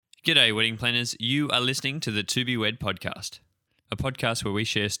G'day, wedding planners. You are listening to the To Be Wed podcast, a podcast where we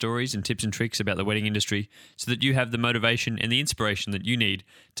share stories and tips and tricks about the wedding industry so that you have the motivation and the inspiration that you need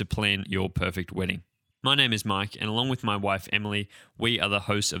to plan your perfect wedding. My name is Mike, and along with my wife, Emily, we are the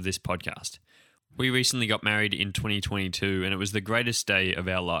hosts of this podcast. We recently got married in 2022, and it was the greatest day of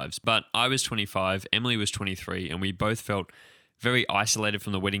our lives. But I was 25, Emily was 23, and we both felt very isolated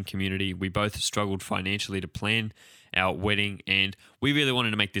from the wedding community. We both struggled financially to plan our wedding, and we really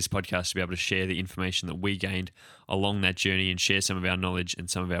wanted to make this podcast to be able to share the information that we gained along that journey and share some of our knowledge and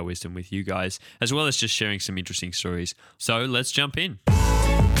some of our wisdom with you guys, as well as just sharing some interesting stories. So let's jump in.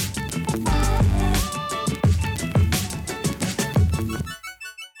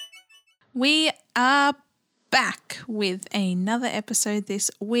 We are back with another episode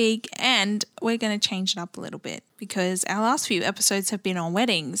this week, and we're going to change it up a little bit because our last few episodes have been on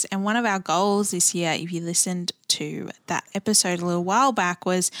weddings, and one of our goals this year, if you listened to that episode a little while back,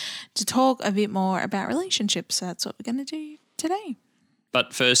 was to talk a bit more about relationships. So that's what we're going to do today.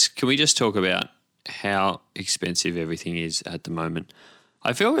 But first, can we just talk about how expensive everything is at the moment?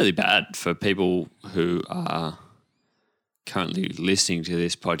 I feel really bad for people who are currently listening to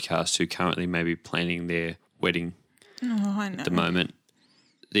this podcast who currently may be planning their wedding at the moment.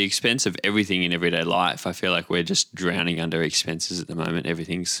 The expense of everything in everyday life, I feel like we're just drowning under expenses at the moment.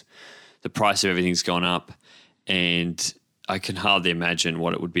 The price of everything's gone up, and I can hardly imagine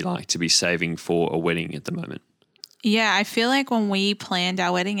what it would be like to be saving for a wedding at the moment. Yeah, I feel like when we planned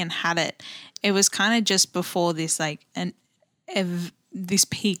our wedding and had it, it was kind of just before this this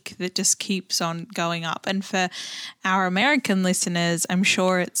peak that just keeps on going up. And for our American listeners, I'm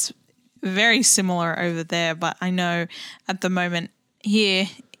sure it's very similar over there, but I know at the moment here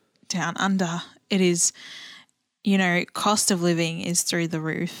down under, it is, cost of living is through the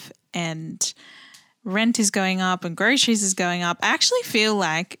roof and rent is going up and groceries is going up. I actually feel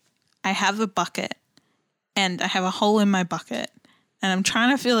like I have a bucket and I have a hole in my bucket and I'm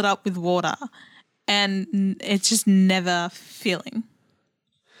trying to fill it up with water and it's just never filling.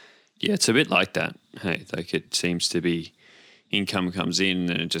 Yeah, it's a bit like that. Hey, like it seems to be income comes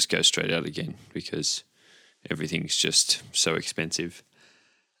in and it just goes straight out again because everything's just so expensive.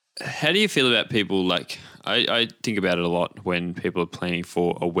 How do you feel about people I think about it a lot when people are planning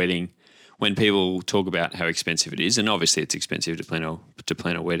for a wedding, when people talk about how expensive it is, and obviously it's expensive to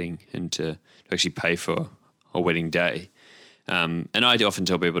plan a wedding and to actually pay for a wedding day. And I often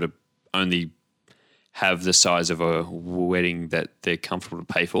tell people to only have the size of a wedding that they're comfortable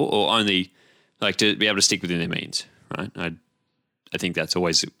to pay for, or only to be able to stick within their means, right? I think that's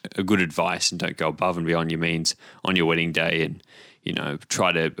always a good advice, and don't go above and beyond your means on your wedding day, and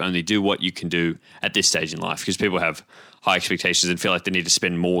try to only do what you can do at this stage in life, because people have high expectations and feel like they need to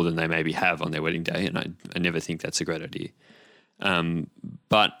spend more than they maybe have on their wedding day, and I never think that's a great idea.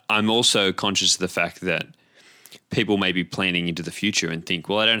 But I'm also conscious of the fact that people may be planning into the future and think,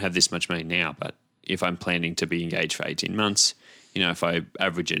 well, I don't have this much money now, but if I'm planning to be engaged for 18 months, if I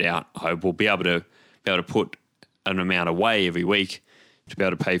average it out, I will be able to put an amount away every week to be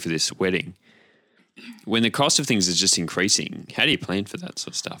able to pay for this wedding. When the cost of things is just increasing, how do you plan for that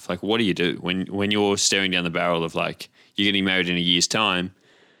sort of stuff? What do you do when you're staring down the barrel of you're getting married in a year's time,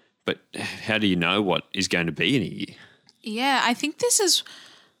 but how do you know what is going to be in a year? Yeah, I think this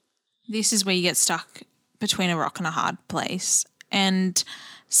is where you get stuck between a rock and a hard place, and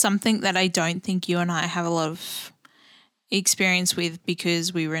something that I don't think you and I have a lot of experience with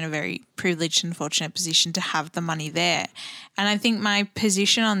because we were in a very privileged and fortunate position to have the money there. And I think my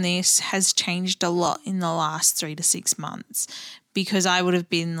position on this has changed a lot in the last 3 to 6 months, because I would have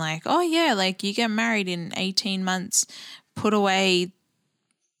been like, oh yeah, you get married in 18 months, put away,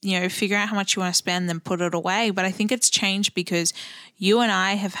 figure out how much you want to spend, then put it away. But I think it's changed because you and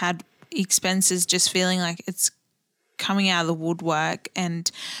I have had expenses just feeling like it's coming out of the woodwork, and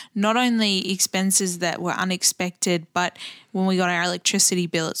not only expenses that were unexpected, but when we got our electricity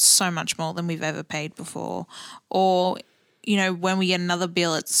bill, it's so much more than we've ever paid before, or when we get another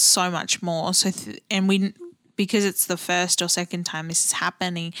bill, it's so much more. So because it's the first or second time this is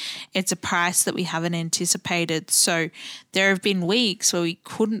happening, it's a price that we haven't anticipated. So there have been weeks where we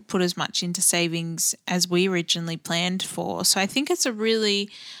couldn't put as much into savings as we originally planned for. So I think I don't really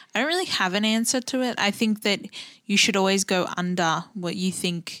have an answer to it. I think that you should always go under what you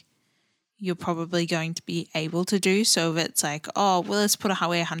think you're probably going to be able to do. So if it's let's put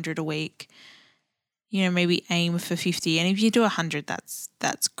away 100 a week, maybe aim for 50. And if you do 100,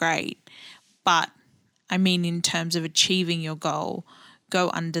 that's great. But I mean, in terms of achieving your goal, go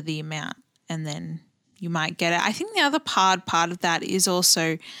under the amount and then you might get it. I think the other part of that is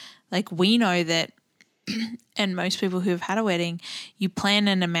also we know that and most people who have had a wedding, you plan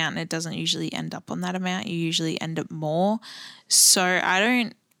an amount and it doesn't usually end up on that amount. You usually end up more. So I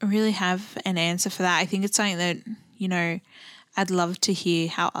don't really have an answer for that. I think it's something that, you know, I'd love to hear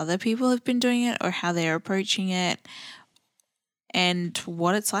how other people have been doing it or how they're approaching it and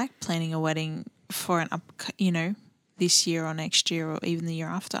what it's like planning a wedding for this year or next year or even the year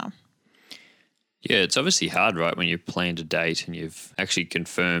after. Yeah, it's obviously hard, right, when you've planned a date and you've actually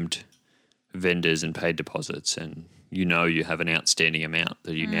confirmed vendors and paid deposits and you know you have an outstanding amount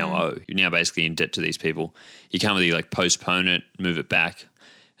that you now owe. You're now basically in debt to these people. You can't really like postpone it, move it back.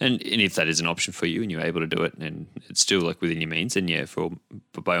 And if that is an option for you and you're able to do it and it's still like within your means, then yeah,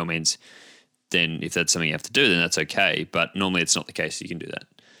 by all means, then if that's something you have to do, then that's okay. But normally it's not the case that you can do that.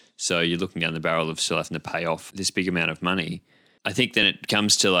 So you're looking down the barrel of still having to pay off this big amount of money. I think then it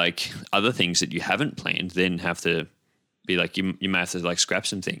comes to like other things that you haven't planned, then have to be like, you may have to like scrap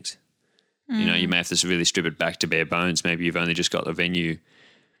some things. You know, you may have to really strip it back to bare bones. Maybe you've only just got a venue,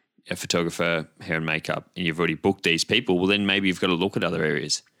 a photographer, hair and makeup, and you've already booked these people. Well, then maybe you've got to look at other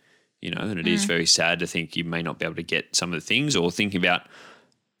areas, you know, and it is very sad to think you may not be able to get some of the things, or thinking about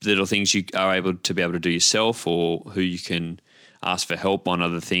little things you are able to do yourself, or who you can ask for help on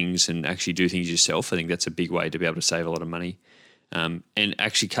other things and actually do things yourself. I think that's a big way to be able to save a lot of money. And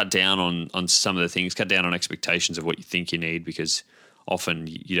actually cut down on some of the things, cut down on expectations of what you think you need, because often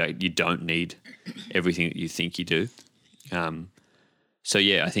you don't need everything that you think you do. So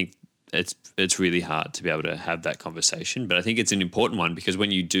yeah, I think it's really hard to be able to have that conversation, but I think it's an important one, because when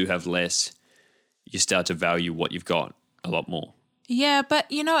you do have less, you start to value what you've got a lot more. Yeah,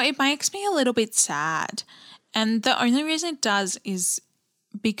 but you know, it makes me a little bit sad. And the only reason it does is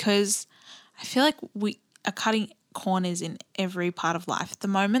because I feel like we are cutting corners in every part of life at the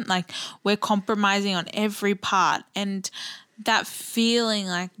moment. Like, we're compromising on every part, and that feeling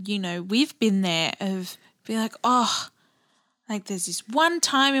like, you know, we've been there of being like, oh, like there's this one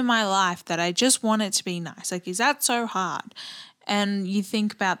time in my life that I just want it to be nice. Like, is that so hard? And you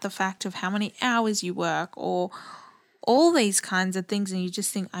think about the fact of how many hours you work or all these kinds of things, and you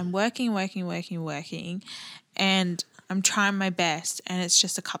just think, I'm working, and I'm trying my best, and it's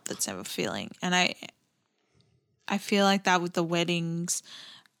just a cup that's never filling. And I feel like that with the weddings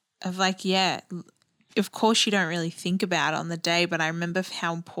of like, yeah, of course you don't really think about it on the day, but I remember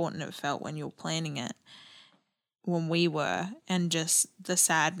how important it felt when you were planning it, when we were, and just the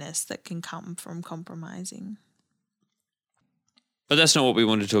sadness that can come from compromising. But that's not what we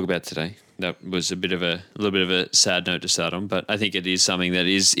wanted to talk about today. That was a little bit of a sad note to start on, but I think it is something that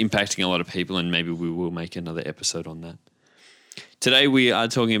is impacting a lot of people, and maybe we will make another episode on that. Today we are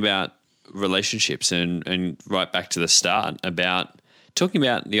talking about relationships and right back to the start, about talking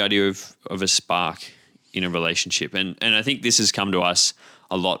about the idea of a spark in a relationship. And I think this has come to us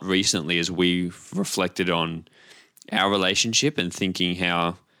a lot recently as we've reflected on our relationship and thinking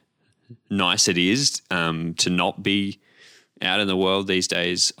how nice it is to not be out in the world these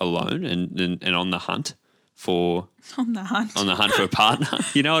days alone and on the hunt for for a partner.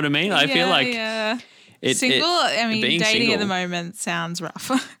 You know what I mean? I feel like dating single at the moment sounds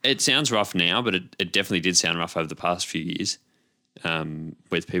rough. It sounds rough now, but it definitely did sound rough over the past few years.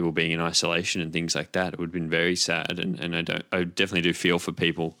 With people being in isolation and things like that, it would have been very sad, and I definitely do feel for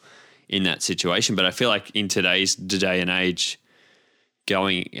people in that situation. But I feel like in today's day and age,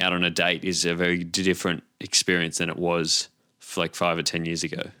 going out on a date is a very different experience than it was for like 5 or 10 years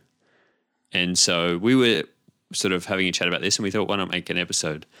ago. And so we were sort of having a chat about this, and we thought, why not make an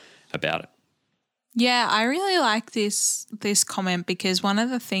episode about it? Yeah, I really like this comment, because one of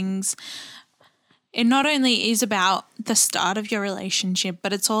the things, it not only is about the start of your relationship,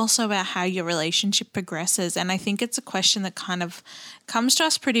 but it's also about how your relationship progresses. And I think it's a question that kind of comes to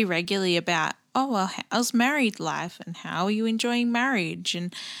us pretty regularly about, oh, well, how's married life and how are you enjoying marriage?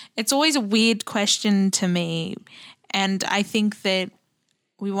 And it's always a weird question to me. And I think that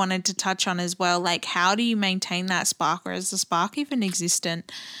we wanted to touch on as well, like, how do you maintain that spark, or is the spark even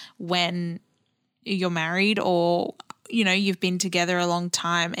existent when you're married, or, you know, you've been together a long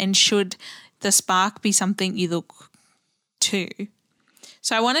time, and should the spark be something you look to?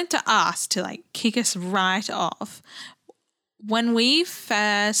 So I wanted to ask, to like kick us right off, when we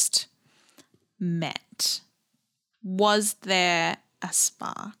first met, was there a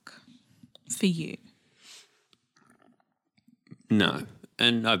spark for you? No.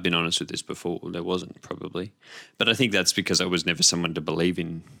 And I've been honest with this before, there wasn't probably. But I think that's because I was never someone to believe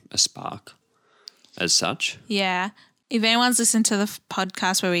in a spark as such. Yeah. If anyone's listened to the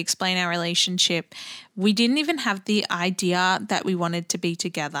podcast where we explain our relationship, we didn't even have the idea that we wanted to be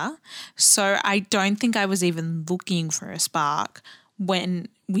together. So I don't think I was even looking for a spark when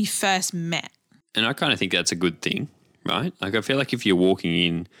we first met. And I kind of think that's a good thing, right? Like I feel like if you're walking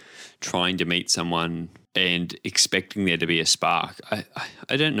in trying to meet someone and expecting there to be a spark,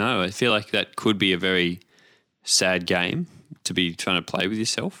 I don't know. I feel like that could be a very sad game to be trying to play with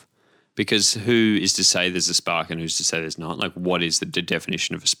yourself, because who is to say there's a spark and who's to say there's not? Like what is the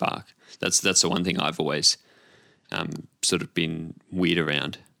definition of a spark? That's the one thing I've always sort of been weird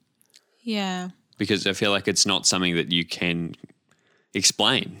around. Yeah. Because I feel like it's not something that you can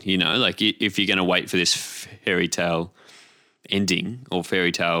explain, you know, like if you're going to wait for this fairy tale ending or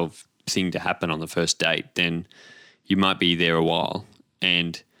fairy tale thing to happen on the first date, then you might be there a while.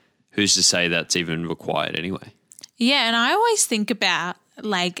 And who's to say that's even required anyway? Yeah. And I always think about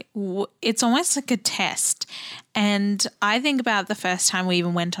like it's almost like a test. And I think about the first time we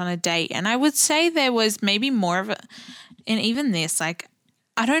even went on a date, and I would say there was maybe more of a, and even this, like,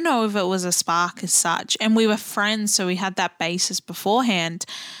 I don't know if it was a spark as such, and we were friends, so we had that basis beforehand,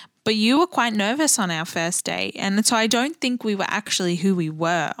 but you were quite nervous on our first date, and so I don't think we were actually who we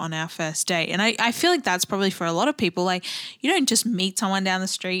were on our first date. And I feel like that's probably for a lot of people, like you don't just meet someone down the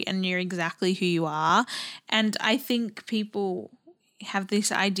street and you're exactly who you are. And I think people have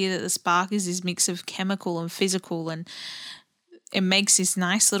this idea that the spark is this mix of chemical and physical, and it makes this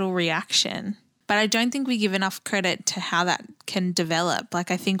nice little reaction. But I don't think we give enough credit to how that can develop. Like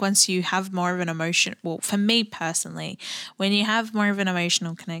I think once you have more of an emotion, well, for me personally, when you have more of an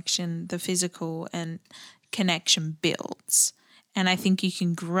emotional connection, the physical and connection builds. And I think you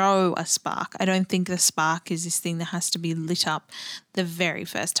can grow a spark. I don't think the spark is this thing that has to be lit up the very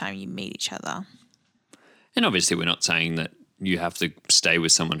first time you meet each other. And obviously we're not saying that you have to stay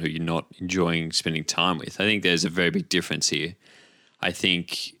with someone who you're not enjoying spending time with. I think there's a very big difference here. I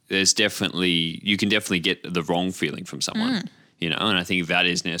think there's definitely, you can definitely get the wrong feeling from someone, you know, and I think that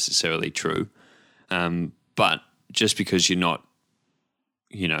is necessarily true. But just because you're not,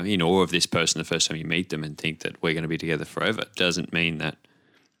 you know, in awe of this person the first time you meet them and think that we're going to be together forever doesn't mean that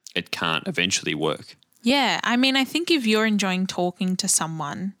it can't eventually work. Yeah. I mean, I think if you're enjoying talking to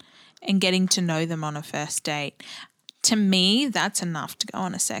someone and getting to know them on a first date, to me, that's enough to go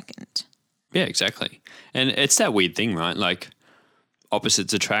on a second. Yeah, exactly. And it's that weird thing, right? Like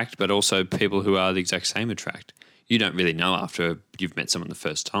opposites attract, but also people who are the exact same attract. You don't really know after you've met someone the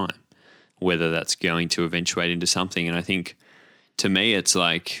first time whether that's going to eventuate into something. And I think to me, it's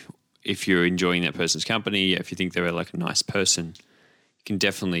like if you're enjoying that person's company, if you think they're like a nice person, you can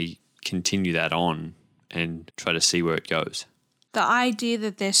definitely continue that on and try to see where it goes. The idea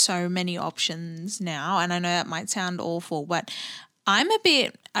that there's so many options now, and I know that might sound awful, but I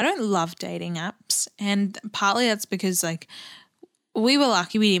don't love dating apps. And partly that's because like we were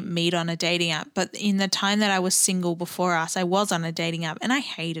lucky we didn't meet on a dating app, but in the time that I was single before us, I was on a dating app and I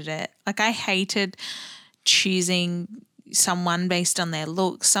hated it. Like I hated choosing someone based on their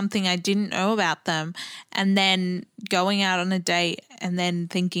looks, something I didn't know about them, and then going out on a date and then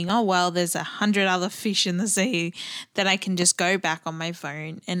thinking, oh, well, there's 100 other fish in the sea that I can just go back on my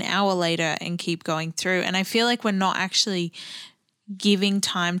phone an hour later and keep going through. And I feel like we're not actually giving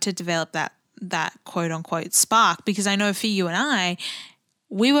time to develop that quote unquote spark, because I know for you and I,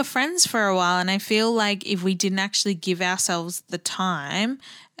 we were friends for a while, and I feel like if we didn't actually give ourselves the time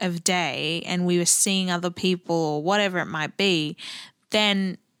of day and we were seeing other people or whatever it might be,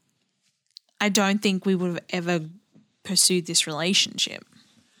 then I don't think we would have ever pursued this relationship.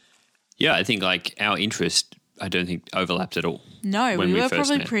 Yeah, I think like our interest, I don't think overlapped at all. No, we were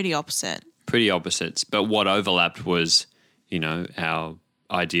probably pretty opposite. Pretty opposites. But what overlapped was, you know, our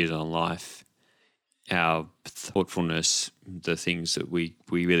ideas on life, our thoughtfulness, the things that we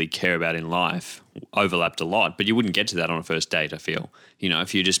really care about in life overlapped a lot. But you wouldn't get to that on a first date, I feel. You know,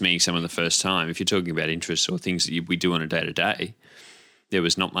 if you're just meeting someone the first time, if you're talking about interests or things that we do on a day-to-day, there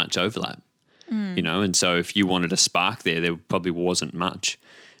was not much overlap, you know. And so if you wanted a spark there probably wasn't much,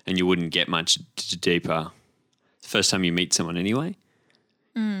 and you wouldn't get much deeper the first time you meet someone anyway.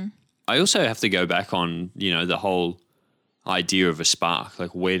 I also have to go back on, you know, the whole idea of a spark.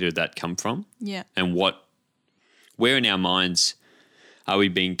 Like, where did that come from? Yeah. And where in our minds are we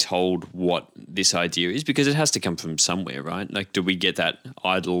being told what this idea is? Because it has to come from somewhere, right? Like, do we get that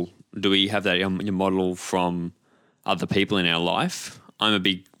idol? Do we have that model from other people in our life? I'm a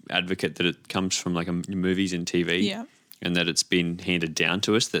big advocate that it comes from like movies and TV, Yeah. and that it's been handed down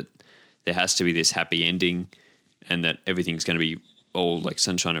to us that there has to be this happy ending and that everything's going to be all like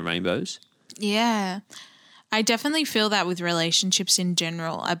sunshine and rainbows. Yeah. I definitely feel that with relationships in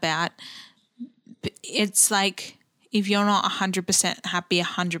general, about it's like if you're not 100% happy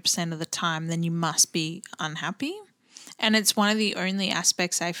 100% of the time, then you must be unhappy. And it's one of the only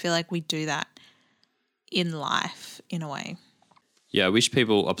aspects I feel like we do that in life in a way. Yeah, I wish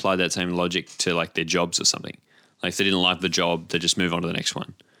people apply that same logic to like their jobs or something. Like if they didn't like the job, they just move on to the next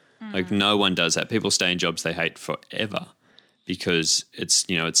one. Like no one does that. People stay in jobs they hate forever because it's,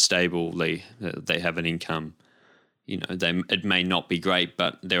 you know, it's stable. They have an income. You know, it may not be great,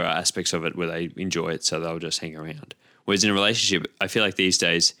 but there are aspects of it where they enjoy it, so they'll just hang around. Whereas in a relationship, I feel like these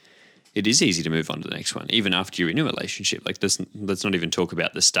days it is easy to move on to the next one, even after you're in a relationship. Like let's not even talk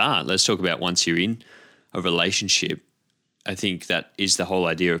about the start. Let's talk about once you're in a relationship. I think that is the whole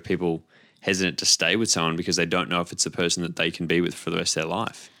idea of people hesitant to stay with someone because they don't know if it's the person that they can be with for the rest of their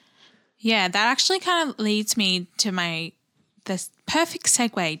life. Yeah, that actually kind of leads me to the perfect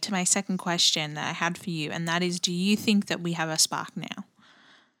segue to my second question that I had for you, and that is, do you think that we have a spark now?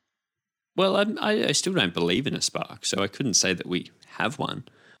 Well, I still don't believe in a spark, so I couldn't say that we have one.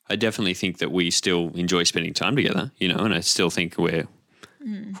 I definitely think that we still enjoy spending time together, you know, and I still think we're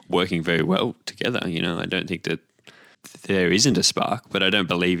working very well together, you know. I don't think that there isn't a spark, but I don't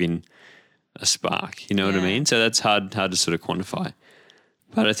believe in a spark, you know what I mean? So that's hard to sort of quantify.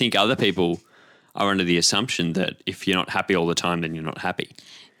 But I think other people are under the assumption that if you're not happy all the time, then you're not happy.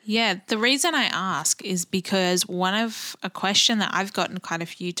 Yeah, the reason I ask is because a question that I've gotten quite a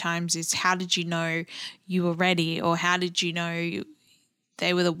few times is, how did you know you were ready, or how did you know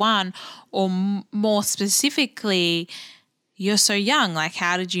they were the one, or more specifically, you're so young, like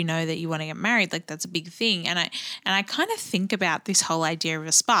how did you know that you want to get married? Like that's a big thing. And I kind of think about this whole idea of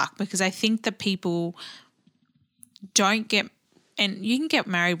a spark because I think that people don't get, and you can get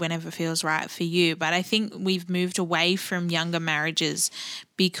married whenever feels right for you, but I think we've moved away from younger marriages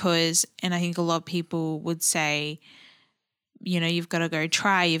because, and I think a lot of people would say, you know, you've got to go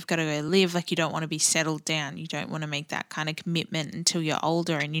try, you've got to go live, like you don't want to be settled down. You don't want to make that kind of commitment until you're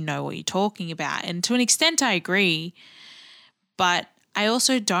older and you know what you're talking about. And to an extent, I agree, but I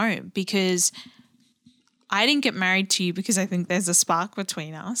also don't, because I didn't get married to you because I think there's a spark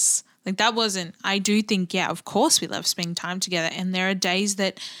between us. Like that wasn't, I do think, yeah, of course we love spending time together. And there are days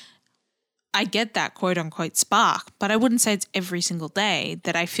that I get that quote unquote spark, but I wouldn't say it's every single day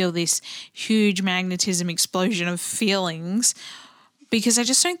that I feel this huge magnetism explosion of feelings, because I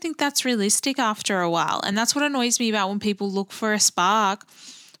just don't think that's realistic after a while. And that's what annoys me about when people look for a spark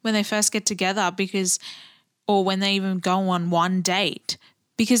when they first get together, or when they even go on one date,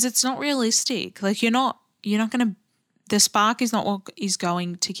 because it's not realistic. Like you're not going to, the spark is not what is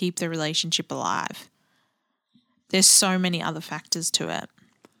going to keep the relationship alive. There's so many other factors to it.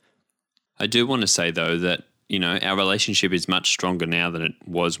 I do want to say though that, you know, our relationship is much stronger now than it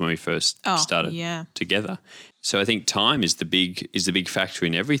was when we first started together. So I think time is the big factor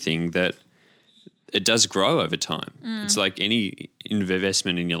in everything, that it does grow over time. It's like any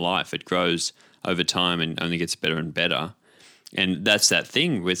investment in your life, it grows over time and only gets better and better. And that's that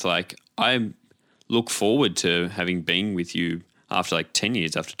thing with like, I look forward to having been with you after like 10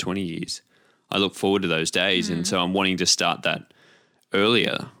 years, after 20 years. I look forward to those days. And so I'm wanting to start that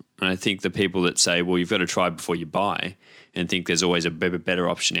earlier. And I think the people that say, well, you've got to try before you buy, and think there's always a better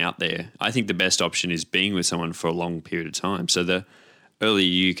option out there, I think the best option is being with someone for a long period of time. So the earlier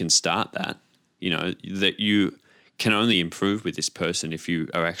you can start that, you know, that you can only improve with this person if you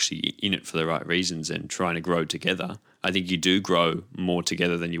are actually in it for the right reasons and trying to grow together. I think you do grow more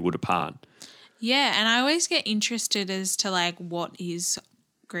together than you would apart. Yeah, and I always get interested as to like what is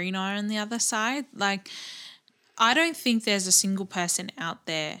greener on the other side. Like I don't think there's a single person out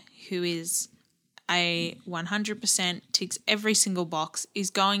there who is a 100% ticks every single box, is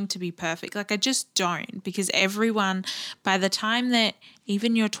going to be perfect. Like I just don't, because everyone, by the time that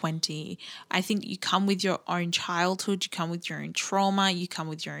even you're 20, I think you come with your own childhood, you come with your own trauma, you come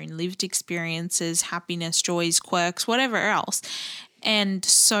with your own lived experiences, happiness, joys, quirks, whatever else. And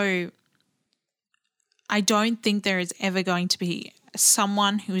so I don't think there is ever going to be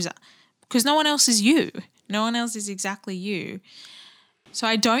someone who's, because no one else is you. No one else is exactly you. So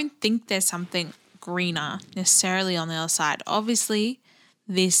I don't think there's something greener necessarily on the other side. Obviously,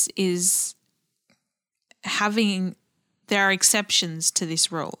 this is there are exceptions to this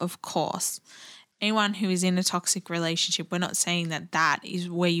rule, of course. Anyone who is in a toxic relationship, we're not saying that is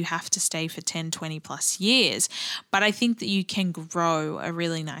where you have to stay for 10, 20 plus years. But I think that you can grow a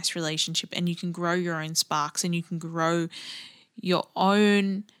really nice relationship, and you can grow your own sparks, and you can grow your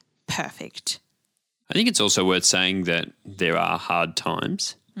own perfect. I think it's also worth saying that there are hard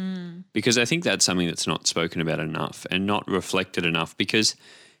times, because I think that's something that's not spoken about enough and not reflected enough, because,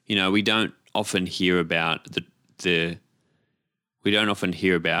 you know, we don't often hear about the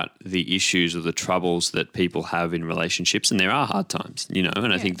issues or the troubles that people have in relationships, and there are hard times, you know,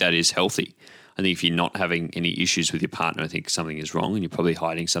 and I think that is healthy. I think if you're not having any issues with your partner, I think something is wrong and you're probably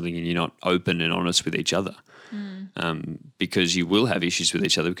hiding something and you're not open and honest with each other. Because you will have issues with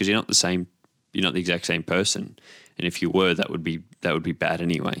each other because you're not the exact same person. And if you were, that would be bad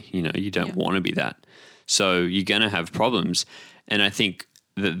anyway. You know, you don't want to be that. So you're going to have problems. And I think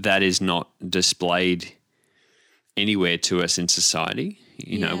that is not displayed anywhere to us in society.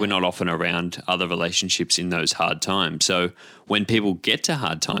 You know, we're not often around other relationships in those hard times. So when people get to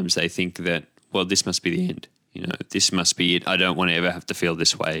hard times, they think that, well, this must be the end. You know, this must be it. I don't want to ever have to feel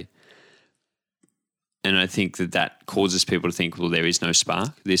this way. And I think that causes people to think, well, there is no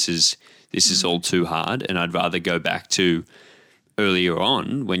spark. This is all too hard. And I'd rather go back to earlier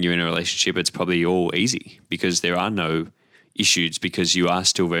on when you're in a relationship, it's probably all easy because there are no issues because you are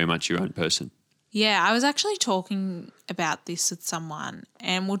still very much your own person. Yeah, I was actually talking about this with someone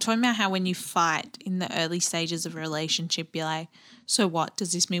and we're talking about how when you fight in the early stages of a relationship, you're like, so what?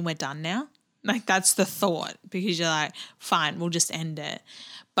 Does this mean we're done now? Like that's the thought because you're like, fine, we'll just end it.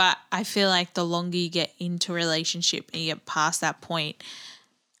 But I feel like the longer you get into a relationship and you get past that point,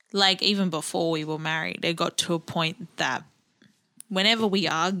 like even before we were married, it got to a point that whenever we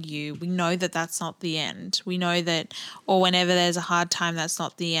argue, we know that that's not the end. We know that, or whenever there's a hard time, that's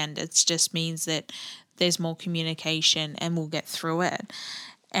not the end. It just means that there's more communication and we'll get through it.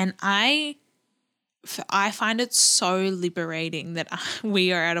 And I find it so liberating that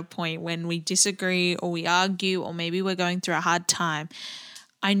we are at a point when we disagree or we argue or maybe we're going through a hard time.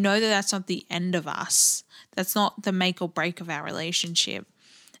 I know that that's not the end of us. That's not the make or break of our relationship.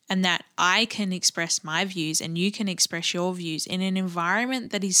 And that I can express my views and you can express your views in an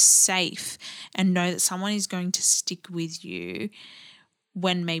environment that is safe and know that someone is going to stick with you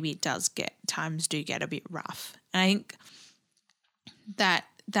when maybe times do get a bit rough. And I think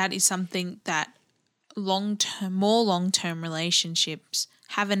that is something that more long-term relationships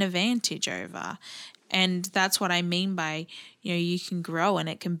have an advantage over. And that's what I mean by, you know, you can grow and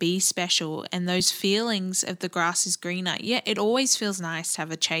it can be special. And those feelings of the grass is greener. Yeah, it always feels nice to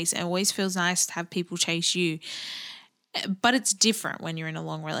have a chase. It always feels nice to have people chase you. But it's different when you're in a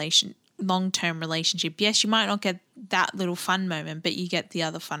long-term relationship. Yes, you might not get that little fun moment, but you get the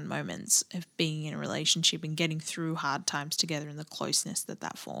other fun moments of being in a relationship and getting through hard times together and the closeness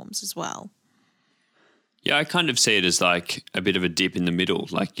that forms as well. Yeah, I kind of see it as like a bit of a dip in the middle.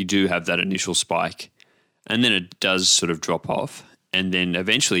 Like you do have that initial spike and then it does sort of drop off and then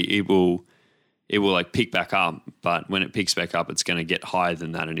eventually it will like pick back up. But when it picks back up, it's going to get higher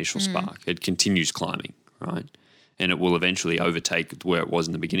than that initial spark. It continues climbing, right? And it will eventually overtake where it was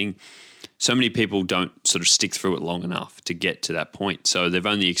in the beginning. So many people don't sort of stick through it long enough to get to that point. So they've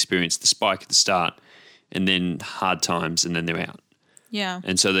only experienced the spike at the start and then hard times and then they're out. Yeah.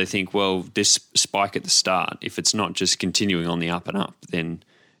 And so they think, well, this spike at the start, if it's not just continuing on the up and up, then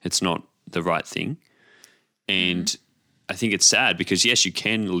it's not the right thing. And I think it's sad because, yes, you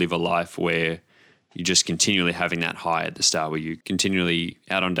can live a life where you're just continually having that high at the start, where you're continually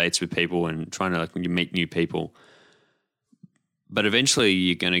out on dates with people and trying to like when you meet new people. But eventually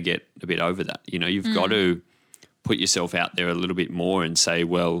you're going to get a bit over that. You know, you've got to put yourself out there a little bit more and say,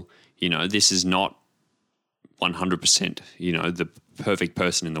 well, you know, this is not 100%, you know, the perfect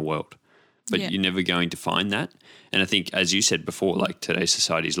person in the world, but you're never going to find that. And I think, as you said before, like today's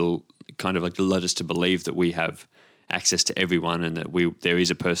society is kind of like led us to believe that we have access to everyone and that there is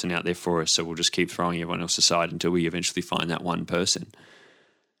a person out there for us. So we'll just keep throwing everyone else aside until we eventually find that one person.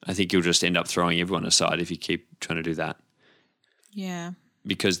 I think you'll just end up throwing everyone aside if you keep trying to do that. Yeah.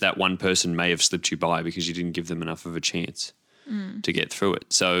 Because that one person may have slipped you by because you didn't give them enough of a chance to get through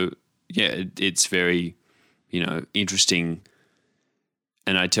it. So yeah, it's very, you know, interesting.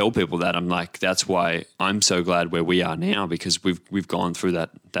 And I tell people that I'm like, that's why I'm so glad where we are now, because we've gone through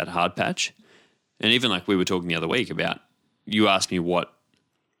that hard patch. And even like we were talking the other week about, you asked me what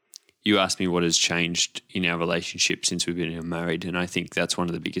has changed in our relationship since we've been married. And I think that's one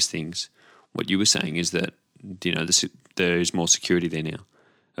of the biggest things. What you were saying is that, you know, there is more security there now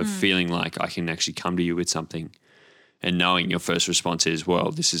of feeling like I can actually come to you with something and knowing your first response is,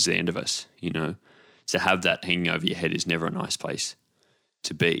 well, this is the end of us, you know. To have that hanging over your head is never a nice place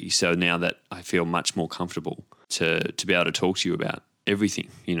to be. So now that I feel much more comfortable to be able to talk to you about everything,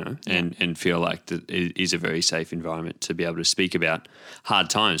 you know, and feel like that it is a very safe environment to be able to speak about hard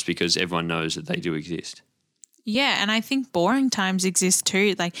times because everyone knows that they do exist. Yeah, and I think boring times exist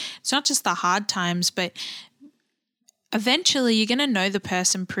too. Like it's not just the hard times, but eventually you're going to know the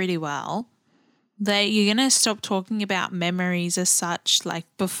person pretty well. That you're going to stop talking about memories as such, like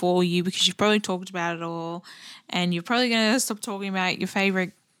before you, because you've probably talked about it all, and you're probably going to stop talking about your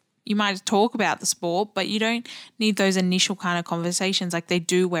favorite you might talk about the sport, but you don't need those initial kind of conversations. Like, they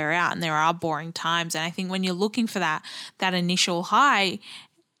do wear out and there are boring times. And I think when you're looking for that initial high,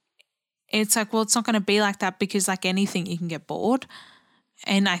 it's like, well, it's not going to be like that, because like anything, you can get bored.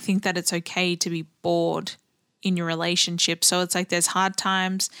 And I think that it's okay to be bored in your relationship. So it's like there's hard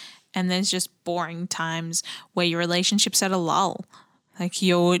times and there's just boring times where your relationship's at a lull. Like,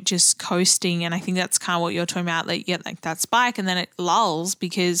 you're just coasting, and I think that's kind of what you're talking about. Like, you get like that spike and then it lulls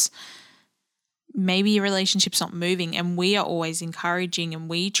because maybe your relationship's not moving. And we are always encouraging, and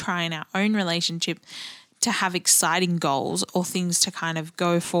we try in our own relationship to have exciting goals or things to kind of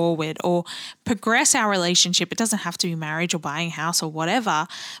go forward or progress our relationship. It doesn't have to be marriage or buying a house or whatever,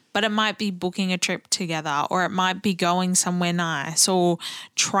 but it might be booking a trip together, or it might be going somewhere nice, or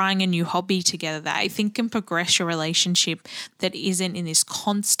trying a new hobby together that I think can progress your relationship, that isn't in this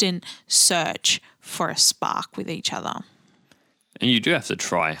constant search for a spark with each other. And you do have to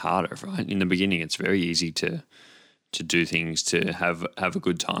try harder, right? In the beginning, it's very easy to do things, to have a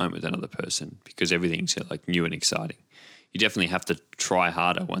good time with another person, because everything's like new and exciting. You definitely have to try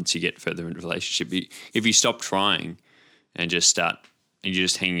harder once you get further into a relationship. If you stop trying and just start and you're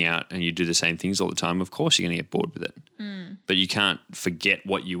just hanging out and you do the same things all the time, of course you're going to get bored with it. But you can't forget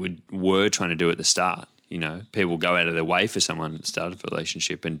what you were trying to do at the start. You know, people go out of their way for someone at the start of a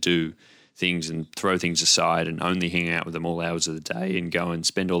relationship and do things and throw things aside and only hang out with them all hours of the day and go and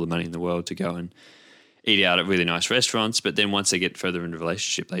spend all the money in the world to go and eat out at really nice restaurants. But then once they get further into a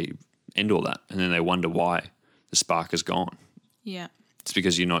relationship, they end all that. And then they wonder why the spark is gone. Yeah. It's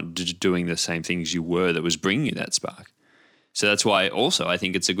because you're not doing the same things you were that was bringing you that spark. So that's why also I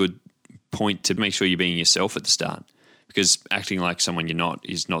think it's a good point to make sure you're being yourself at the start, because acting like someone you're not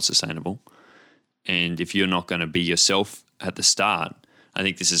is not sustainable. And if you're not going to be yourself at the start, I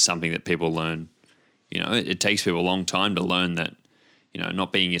think this is something that people learn. You know, it takes people a long time to learn that, you know,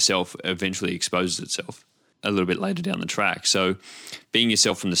 not being yourself eventually exposes itself a little bit later down the track. So being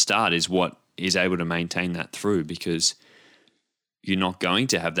yourself from the start is what is able to maintain that through, because you're not going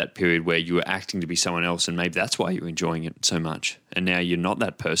to have that period where you were acting to be someone else and maybe that's why you're enjoying it so much. And now you're not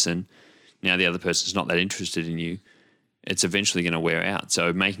that person. Now the other person's not that interested in you. It's eventually going to wear out.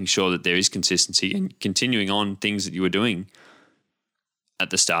 So making sure that there is consistency and continuing on things that you were doing at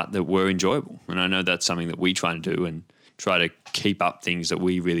the start that were enjoyable. And I know that's something that we try to do, and try to keep up things that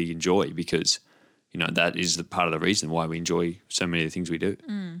we really enjoy, because, you know, that is the part of the reason why we enjoy so many of the things we do.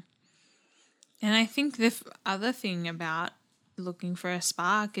 And I think the other thing about looking for a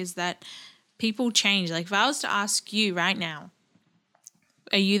spark is that people change. Like, if I was to ask you right now,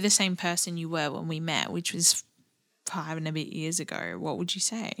 are you the same person you were when we met, which was 5 and a bit years ago, what would you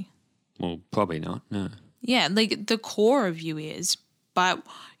say? Well, probably not, no. Yeah, like the core of you is, but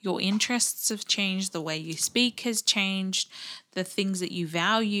your interests have changed, the way you speak has changed, the things that you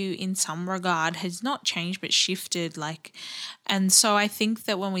value in some regard has not changed but shifted. Like, and so I think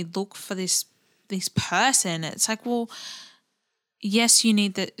that when we look for this person, it's like, well, yes, you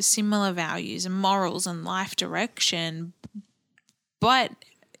need the similar values and morals and life direction, but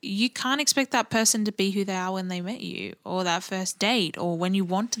you can't expect that person to be who they are when they met you, or that first date, or when you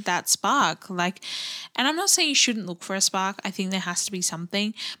wanted that spark. Like, and I'm not saying you shouldn't look for a spark. I think there has to be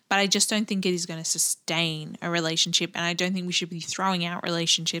something, but I just don't think it is going to sustain a relationship. And I don't think we should be throwing out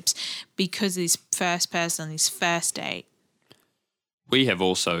relationships because of this first person, this first date. We have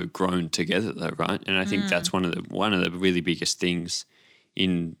also grown together though, right? And I think that's one of the really biggest things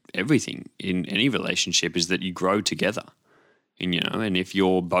in everything, in any relationship, is that you grow together. And, you know, and if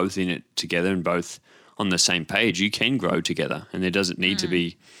you're both in it together and both on the same page, you can grow together. And there doesn't need to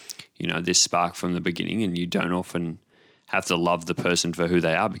be, you know, this spark from the beginning, and you don't often have to love the person for who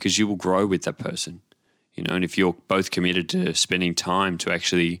they are, because you will grow with that person, you know. And if you're both committed to spending time to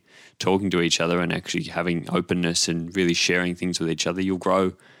actually talking to each other and actually having openness and really sharing things with each other, you'll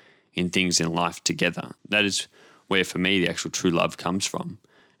grow in things in life together. That is where, for me, the actual true love comes from,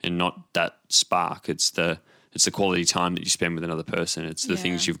 and not that spark. It's the quality time that you spend with another person. It's the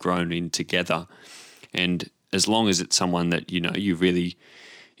things you've grown in together. And as long as it's someone that, you know, you really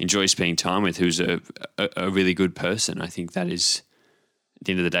enjoy spending time with, who's a really good person, I think that is, at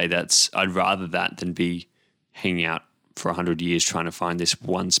the end of the day, I'd rather that than be hanging out for 100 years trying to find this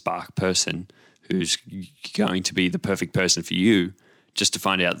one spark person who's going to be the perfect person for you, just to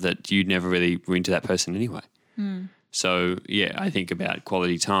find out that you never really were into that person anyway. So, yeah, I think about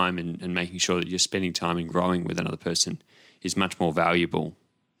quality time and making sure that you're spending time and growing with another person is much more valuable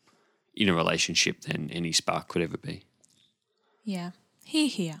in a relationship than any spark could ever be. Yeah.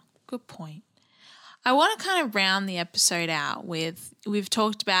 Here. Good point. I want to kind of round the episode out with, we've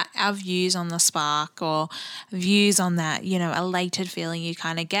talked about our views on the spark or views on that, elated feeling you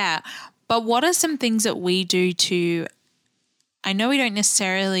kind of get. But what are some things that we do to, I know we don't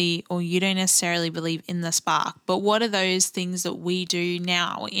necessarily, or you don't necessarily believe in the spark, but what are those things that we do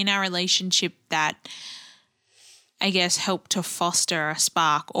now in our relationship that I guess help to foster a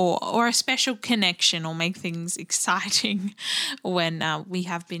spark or a special connection or make things exciting when we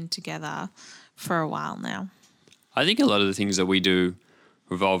have been together for a while now? I think a lot of the things that we do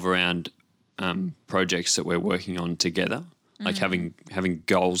revolve around projects that we're working on together, like having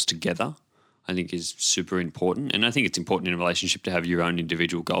goals together. I think is super important, and I think it's important in a relationship to have your own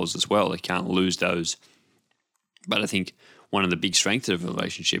individual goals as well. You can't lose those. But I think one of the big strengths of a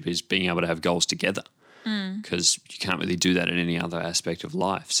relationship is being able to have goals together, because you can't really do that in any other aspect of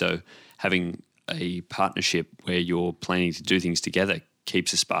life. So having a partnership where you're planning to do things together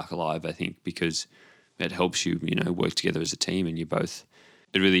keeps a spark alive, I think, because it helps you, work together as a team, and it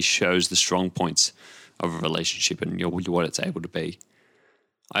really shows the strong points of a relationship and what it's able to be.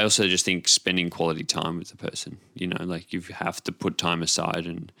 I also just think spending quality time with the person, like you have to put time aside,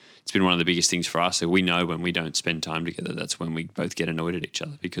 and it's been one of the biggest things for us. So we know when we don't spend time together, that's when we both get annoyed at each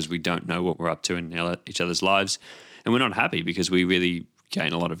other, because we don't know what we're up to in each other's lives, and we're not happy because we really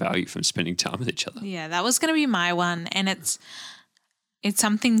gain a lot of value from spending time with each other. Yeah, that was going to be my one, and it's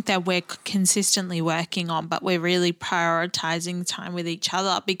something that we're consistently working on, but we're really prioritizing time with each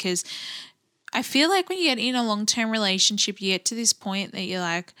other, because I feel like when you get in a long-term relationship, you get to this point that you're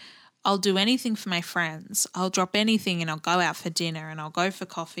like, I'll do anything for my friends. I'll drop anything and I'll go out for dinner and I'll go for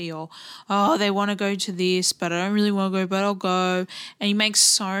coffee, or, oh, they want to go to this, but I don't really want to go, but I'll go. And you make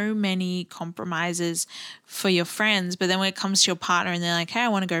so many compromises for your friends. But then when it comes to your partner and they're like, hey, I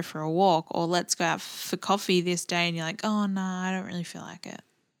want to go for a walk, or let's go out for coffee this day. And you're like, oh, no, I don't really feel like it.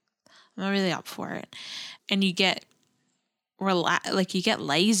 I'm not really up for it. And you get you get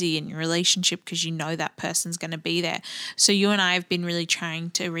lazy in your relationship because you know that person's going to be there. So you and I have been really trying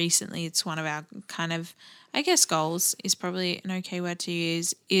to recently, it's one of our kind of, I guess, goals is probably an okay word to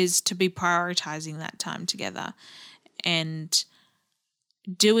use, is to be prioritizing that time together and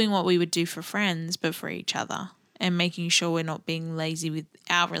doing what we would do for friends but for each other, and making sure we're not being lazy with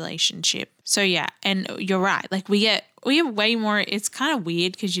our relationship. So yeah, and you're right. Like we get way more, it's kind of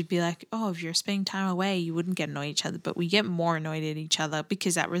weird because you'd be like, oh, if you're spending time away, you wouldn't get annoyed at each other, but we get more annoyed at each other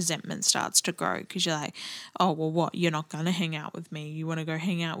because that resentment starts to grow, because you're like, oh, well, what? You're not going to hang out with me. You want to go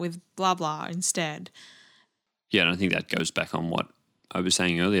hang out with blah, blah instead. Yeah, and I think that goes back on what I was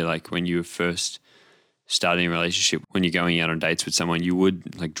saying earlier, like when you were first starting a relationship, when you're going out on dates with someone, you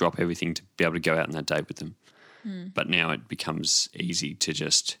would like drop everything to be able to go out on that date with them. But now it becomes easy to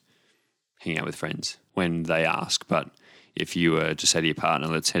just hang out with friends when they ask. But if you were to say to your partner,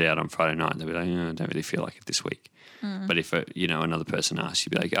 let's head out on Friday night, they'll be like, I don't really feel like it this week. But if another person asks,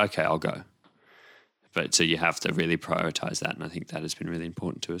 you'd be like, okay, I'll go. But so you have to really prioritize that, and I think that has been really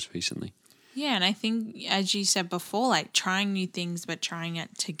important to us recently. Yeah, and I think, as you said before, like trying new things but trying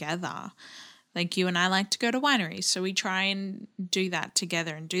it together. Like you and I like to go to wineries, so we try and do that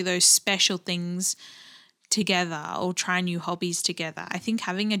together and do those special things together, or try new hobbies together. I think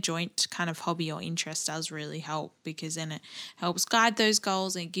having a joint kind of hobby or interest does really help, because then it helps guide those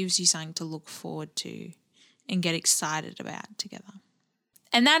goals and it gives you something to look forward to and get excited about together.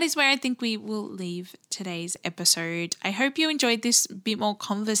 And that is where I think we will leave today's episode. I hope you enjoyed this bit more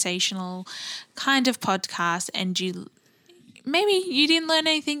conversational kind of podcast, and maybe you didn't learn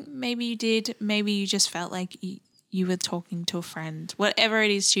anything, maybe you did, maybe you just felt like you were talking to a friend. Whatever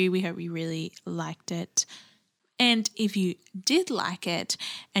it is to you, we hope you really liked it. And if you did like it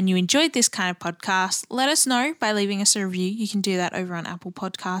and you enjoyed this kind of podcast, let us know by leaving us a review. You can do that over on Apple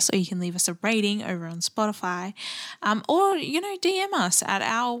Podcasts, or you can leave us a rating over on Spotify, or, DM us at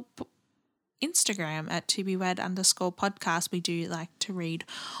our Instagram at tobewed_podcast. We do like to read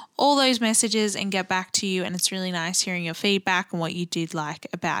all those messages and get back to you. And it's really nice hearing your feedback and what you did like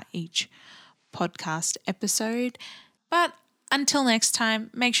about each podcast episode. But until next time,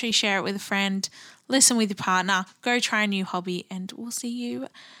 make sure you share it with a friend, listen with your partner, go try a new hobby, and we'll see you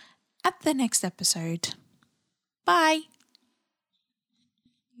at the next episode. Bye.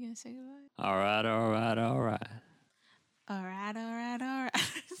 You gonna say goodbye? All right. All right.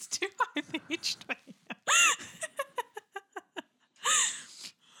 It's too high pitched.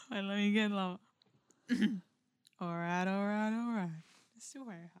 Wait, let me get low. All right. It's too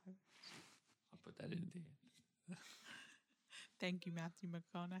very high. I'll put that in there. Thank you, Matthew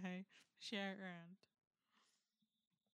McConaughey. Share it around.